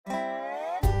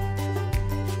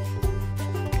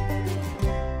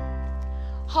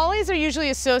Hollies are usually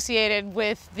associated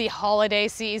with the holiday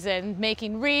season,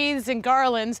 making wreaths and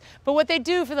garlands, but what they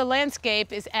do for the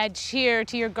landscape is add cheer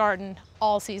to your garden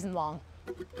all season long.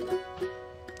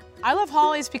 I love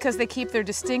hollies because they keep their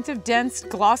distinctive, dense,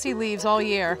 glossy leaves all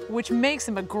year, which makes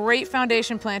them a great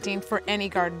foundation planting for any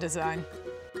garden design.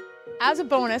 As a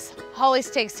bonus, hollies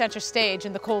take center stage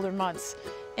in the colder months.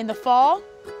 In the fall,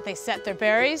 they set their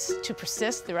berries to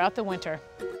persist throughout the winter.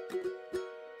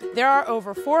 There are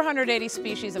over 480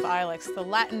 species of ilex, the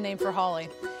Latin name for holly.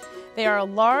 They are a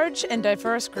large and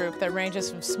diverse group that ranges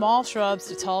from small shrubs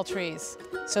to tall trees,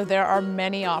 so there are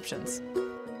many options.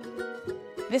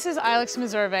 This is Ilex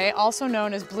meservae, also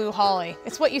known as blue holly.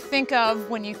 It's what you think of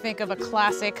when you think of a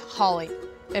classic holly.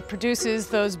 It produces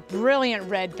those brilliant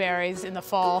red berries in the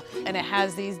fall, and it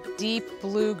has these deep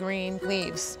blue-green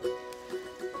leaves.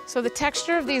 So the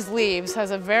texture of these leaves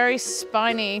has a very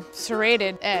spiny,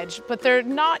 serrated edge, but they're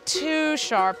not too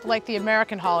sharp like the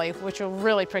American holly, which will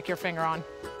really prick your finger on.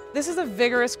 This is a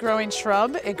vigorous growing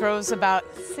shrub. It grows about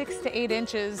 6 to 8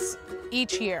 inches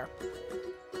each year.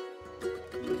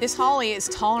 This holly is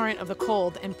tolerant of the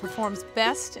cold and performs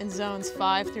best in zones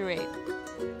 5 through 8.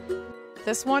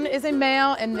 This one is a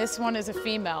male and this one is a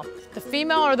female. The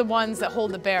female are the ones that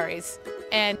hold the berries.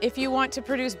 And if you want to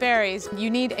produce berries, you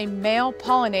need a male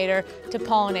pollinator to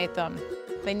pollinate them.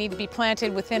 They need to be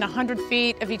planted within 100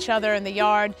 feet of each other in the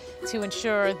yard to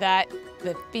ensure that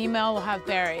the female will have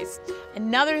berries.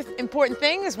 Another important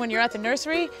thing is when you're at the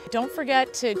nursery, don't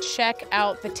forget to check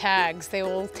out the tags. They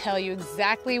will tell you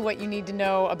exactly what you need to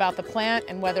know about the plant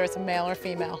and whether it's a male or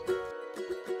female.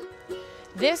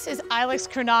 This is Ilex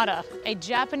crenata, a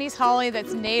Japanese holly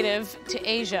that's native to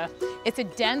Asia. It's a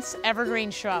dense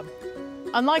evergreen shrub.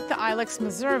 Unlike the Ilex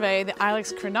meservae, the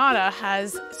Ilex crenata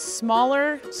has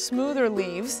smaller, smoother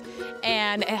leaves,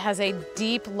 and it has a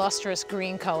deep, lustrous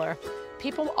green color.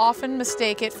 People often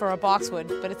mistake it for a boxwood,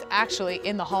 but it's actually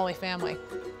in the holly family.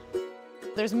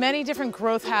 There's many different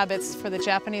growth habits for the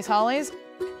Japanese hollies.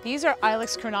 These are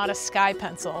Ilex crenata sky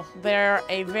pencil. They're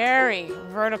a very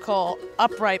vertical,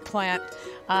 upright plant.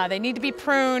 They need to be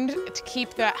pruned to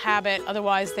keep that habit,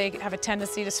 otherwise they have a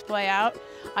tendency to splay out.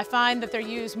 I find that they're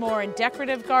used more in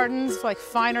decorative gardens, like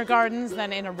finer gardens,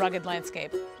 than in a rugged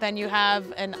landscape. Then you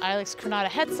have an Ilex crenata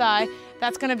hetzi.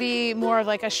 That's going to be more of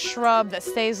like a shrub that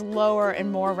stays lower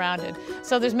and more rounded.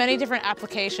 So there's many different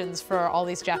applications for all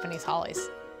these Japanese hollies.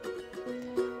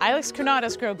 Ilex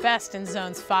crenatas grow best in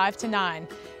zones 5 to 9.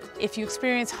 If you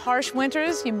experience harsh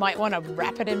winters, you might want to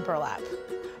wrap it in burlap.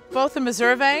 Both the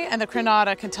meservae and the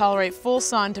crenata can tolerate full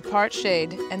sun to part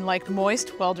shade and like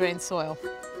moist, well-drained soil.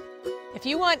 If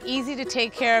you want easy to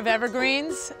take care of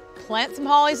evergreens, plant some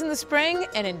hollies in the spring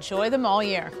and enjoy them all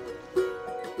year.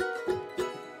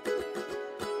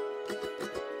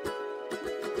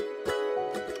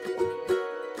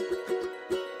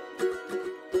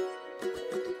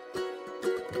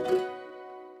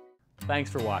 Thanks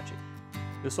for watching.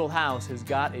 This Old House has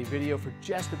got a video for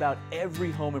just about every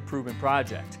home improvement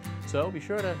project, so be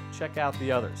sure to check out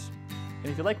the others.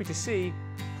 And if you like what you see,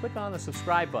 click on the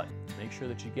subscribe button to make sure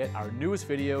that you get our newest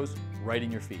videos right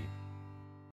in your feed.